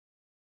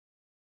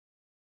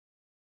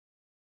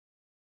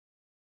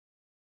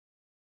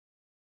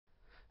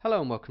Hello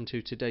and welcome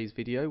to today's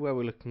video where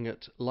we're looking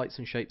at lights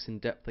and shapes in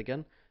depth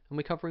again, and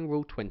we're covering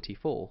Rule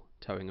 24,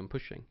 towing and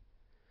pushing.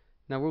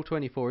 Now Rule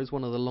 24 is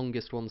one of the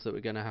longest ones that we're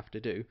going to have to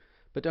do,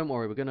 but don't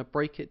worry, we're going to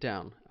break it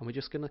down and we're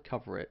just going to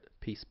cover it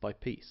piece by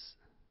piece.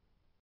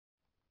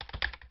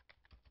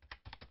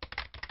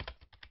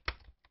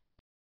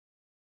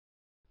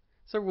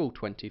 So Rule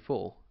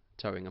 24,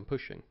 towing and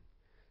pushing.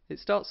 It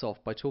starts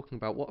off by talking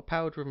about what a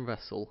power-driven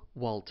vessel,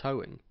 while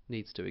towing,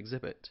 needs to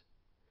exhibit.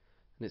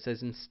 And it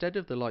says instead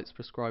of the lights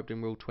prescribed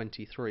in Rule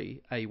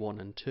 23, A1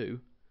 and 2,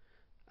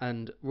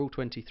 and Rule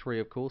 23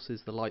 of course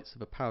is the lights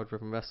of a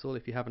power-driven vessel.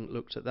 If you haven't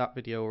looked at that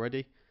video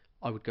already,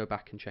 I would go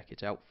back and check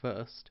it out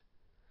first.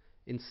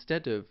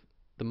 Instead of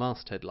the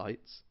masthead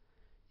lights,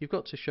 you've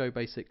got to show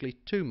basically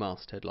two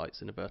masthead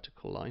lights in a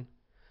vertical line,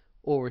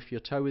 or if your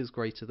tow is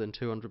greater than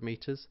 200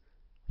 meters,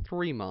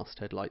 three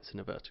masthead lights in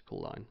a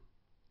vertical line.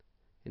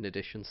 In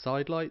addition,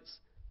 side lights,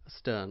 a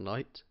stern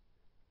light,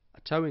 a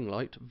towing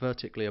light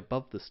vertically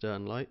above the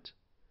stern light,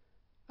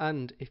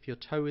 and if your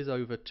tow is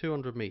over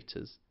 200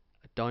 meters,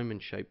 a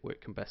diamond shape where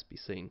it can best be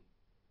seen.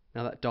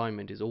 Now that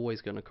diamond is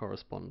always going to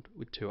correspond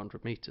with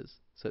 200 meters,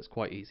 so it's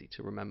quite easy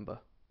to remember.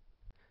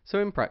 So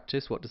in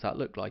practice, what does that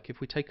look like? If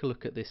we take a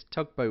look at this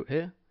tugboat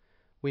here,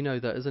 we know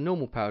that as a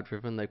normal power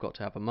driven they've got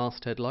to have a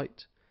masthead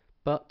light,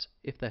 but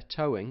if they're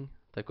towing,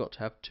 they've got to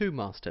have two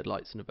masthead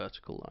lights in a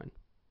vertical line.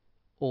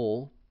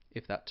 Or,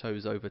 if that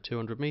tow's over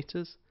 200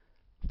 meters,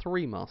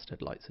 three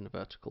masthead lights in a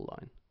vertical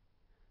line,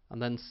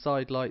 and then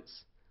side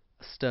lights,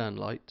 a stern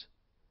light,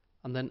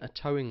 and then a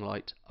towing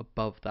light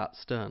above that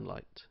stern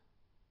light.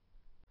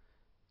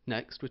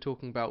 Next, we're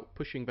talking about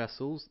pushing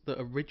vessels that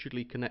are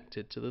rigidly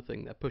connected to the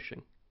thing they're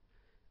pushing.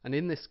 And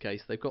in this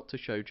case, they've got to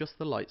show just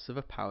the lights of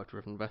a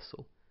power-driven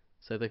vessel,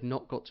 so they've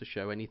not got to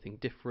show anything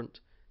different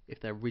if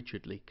they're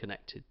rigidly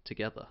connected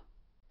together.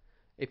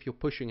 If you're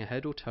pushing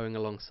ahead or towing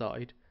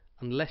alongside,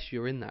 unless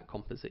you're in that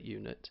composite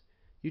unit,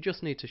 you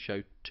just need to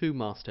show two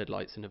masthead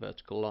lights in a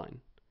vertical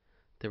line.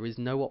 There is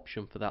no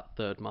option for that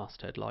third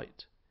masthead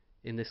light.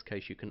 In this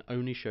case you can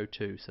only show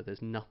two, so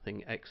there's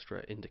nothing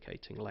extra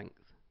indicating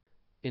length.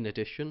 In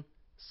addition,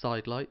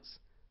 side lights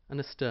and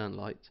a stern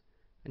light,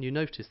 and you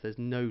notice there's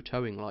no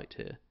towing light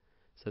here,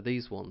 so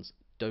these ones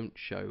don't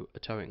show a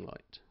towing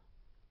light.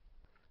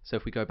 So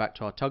if we go back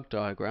to our tug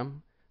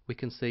diagram, we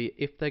can see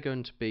if they're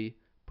going to be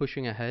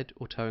pushing ahead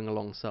or towing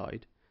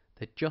alongside,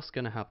 they're just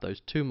going to have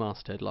those two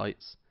masthead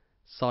lights,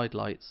 side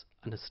lights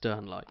and a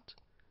stern light,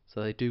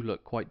 so they do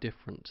look quite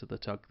different to the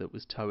tug that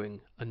was towing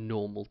a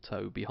normal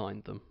tow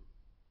behind them.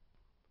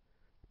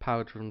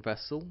 Power-driven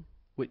vessel,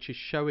 which is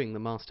showing the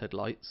masthead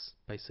lights,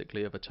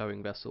 basically of a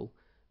towing vessel,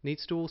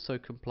 needs to also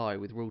comply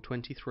with Rule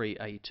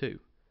 23A2,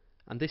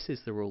 and this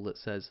is the rule that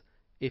says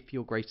if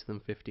you're greater than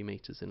 50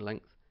 meters in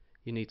length,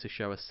 you need to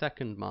show a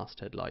second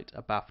masthead light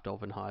abaft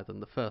of and higher than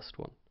the first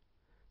one.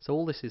 So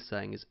all this is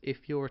saying is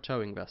if you're a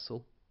towing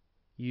vessel,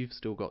 you've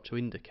still got to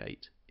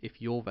indicate if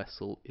your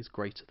vessel is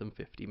greater than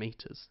 50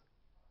 meters.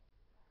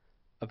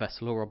 A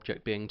vessel or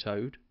object being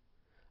towed,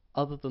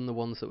 other than the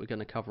ones that we're going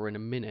to cover in a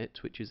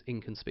minute, which is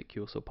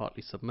inconspicuous or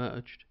partly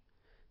submerged,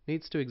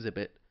 needs to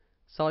exhibit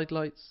side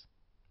lights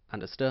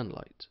and a stern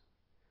light.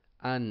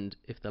 And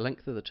if the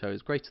length of the tow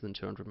is greater than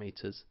 200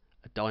 meters,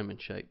 a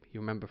diamond shape. You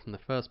remember from the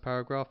first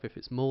paragraph, if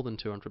it's more than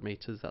 200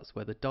 meters, that's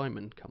where the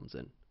diamond comes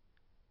in.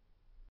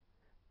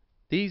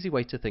 The easy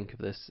way to think of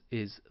this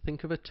is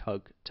think of a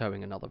tug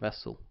towing another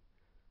vessel.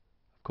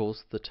 Of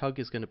course, the tug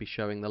is going to be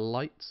showing the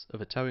lights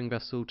of a towing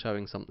vessel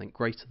towing something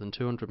greater than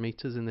 200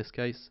 meters in this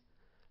case,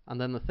 and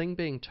then the thing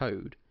being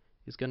towed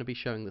is going to be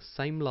showing the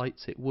same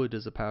lights it would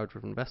as a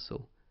power-driven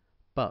vessel,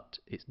 but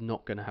it's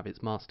not going to have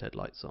its masthead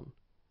lights on.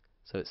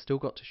 So it's still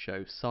got to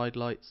show side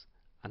lights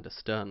and a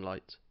stern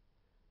light,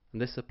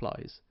 and this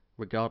applies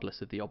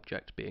regardless of the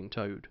object being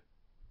towed.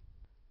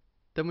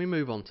 Then we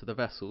move on to the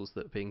vessels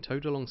that are being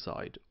towed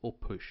alongside or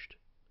pushed.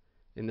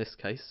 In this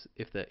case,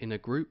 if they're in a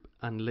group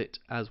and lit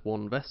as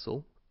one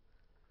vessel,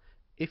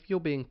 if you're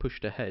being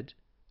pushed ahead,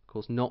 of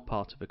course not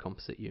part of a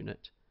composite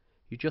unit,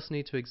 you just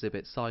need to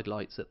exhibit side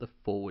lights at the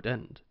forward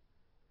end.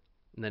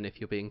 And then if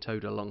you're being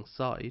towed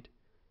alongside,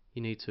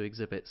 you need to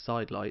exhibit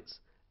side lights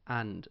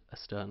and a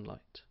stern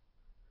light.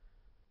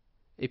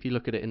 If you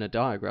look at it in a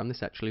diagram,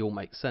 this actually all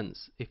makes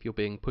sense. If you're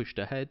being pushed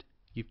ahead,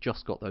 you've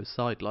just got those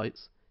side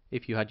lights.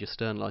 If you had your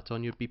stern light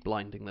on, you'd be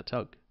blinding the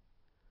tug.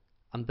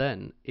 And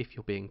then, if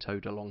you're being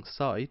towed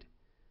alongside,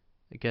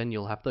 again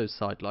you'll have those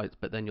side lights,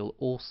 but then you'll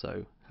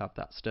also have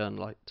that stern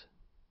light.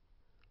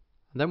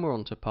 And then we're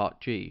on to part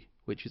G,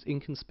 which is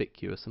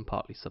inconspicuous and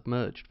partly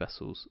submerged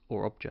vessels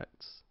or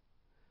objects.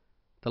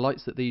 The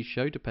lights that these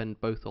show depend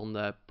both on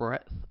their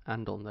breadth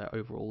and on their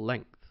overall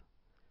length.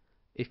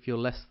 If you're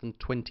less than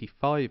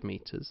 25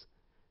 meters,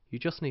 you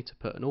just need to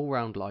put an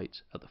all-round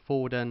light at the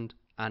forward end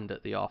and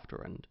at the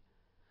after end,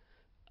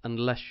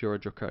 unless you're a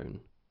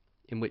dracone,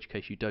 in which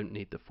case you don't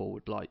need the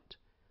forward light.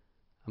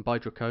 And by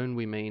dracone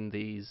we mean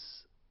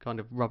these kind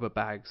of rubber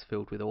bags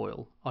filled with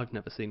oil. I've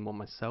never seen one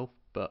myself,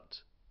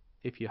 but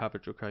if you have a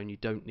dracone you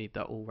don't need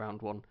that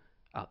all-round one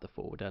at the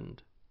forward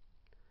end.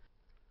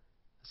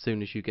 As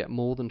soon as you get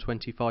more than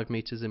 25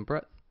 metres in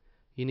breadth,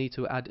 you need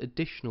to add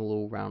additional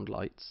all-round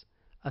lights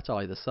at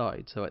either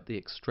side, so at the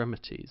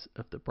extremities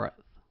of the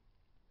breadth.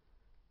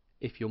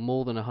 If you're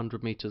more than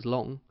 100 metres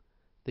long,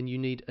 then you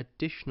need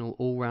additional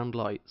all-round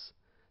lights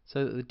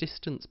so that the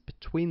distance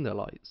between the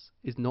lights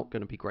is not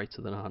going to be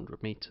greater than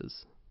 100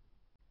 metres.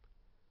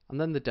 And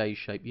then the day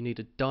shape, you need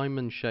a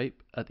diamond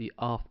shape at the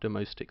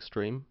aftermost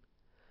extreme,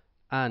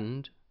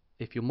 and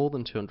if you're more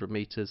than 200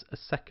 metres, a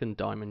second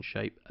diamond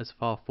shape as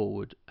far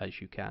forward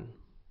as you can.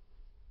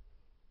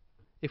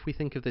 If we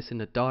think of this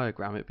in a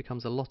diagram, it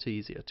becomes a lot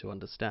easier to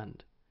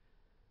understand.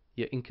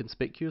 You're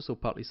inconspicuous or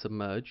partly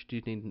submerged,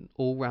 you need an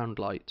all-round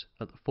light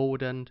at the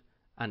forward end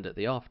and at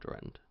the after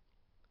end.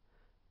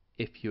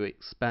 If you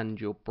expand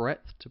your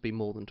breadth to be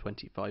more than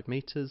 25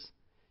 metres,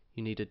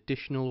 you need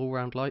additional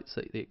all-round lights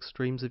at the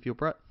extremes of your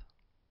breadth.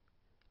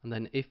 And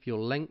then if your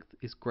length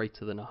is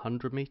greater than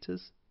 100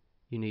 metres,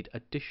 you need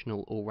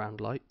additional all-round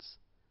lights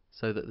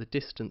so that the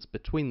distance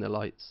between the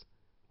lights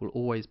will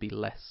always be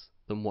less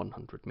than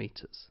 100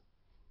 metres.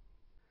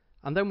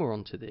 And then we're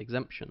on to the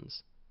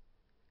exemptions.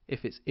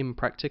 If it's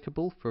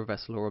impracticable for a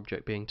vessel or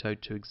object being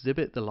towed to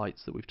exhibit the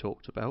lights that we've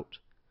talked about,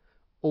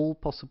 all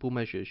possible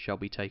measures shall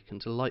be taken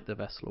to light the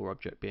vessel or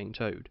object being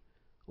towed,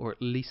 or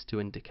at least to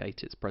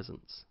indicate its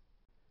presence.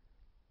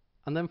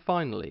 And then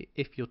finally,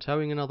 if you're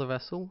towing another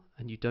vessel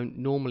and you don't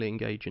normally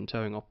engage in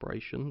towing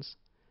operations,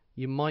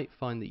 you might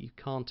find that you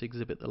can't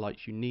exhibit the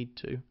lights you need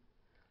to,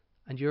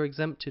 and you're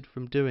exempted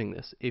from doing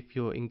this if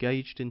you're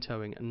engaged in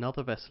towing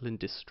another vessel in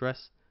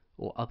distress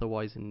or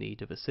otherwise in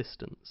need of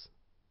assistance.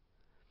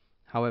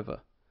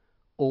 However,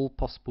 all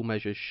possible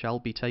measures shall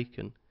be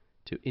taken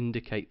to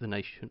indicate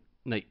the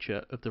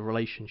nature of the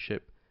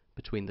relationship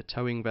between the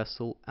towing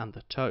vessel and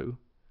the tow,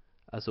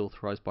 as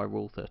authorised by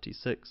Rule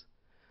 36,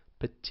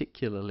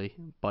 particularly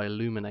by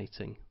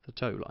illuminating the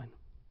tow line.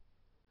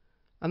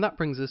 And that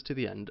brings us to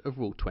the end of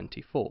Rule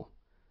 24.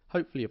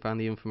 Hopefully you found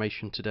the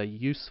information today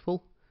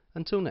useful.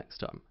 Until next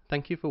time,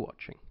 thank you for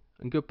watching,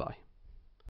 and goodbye.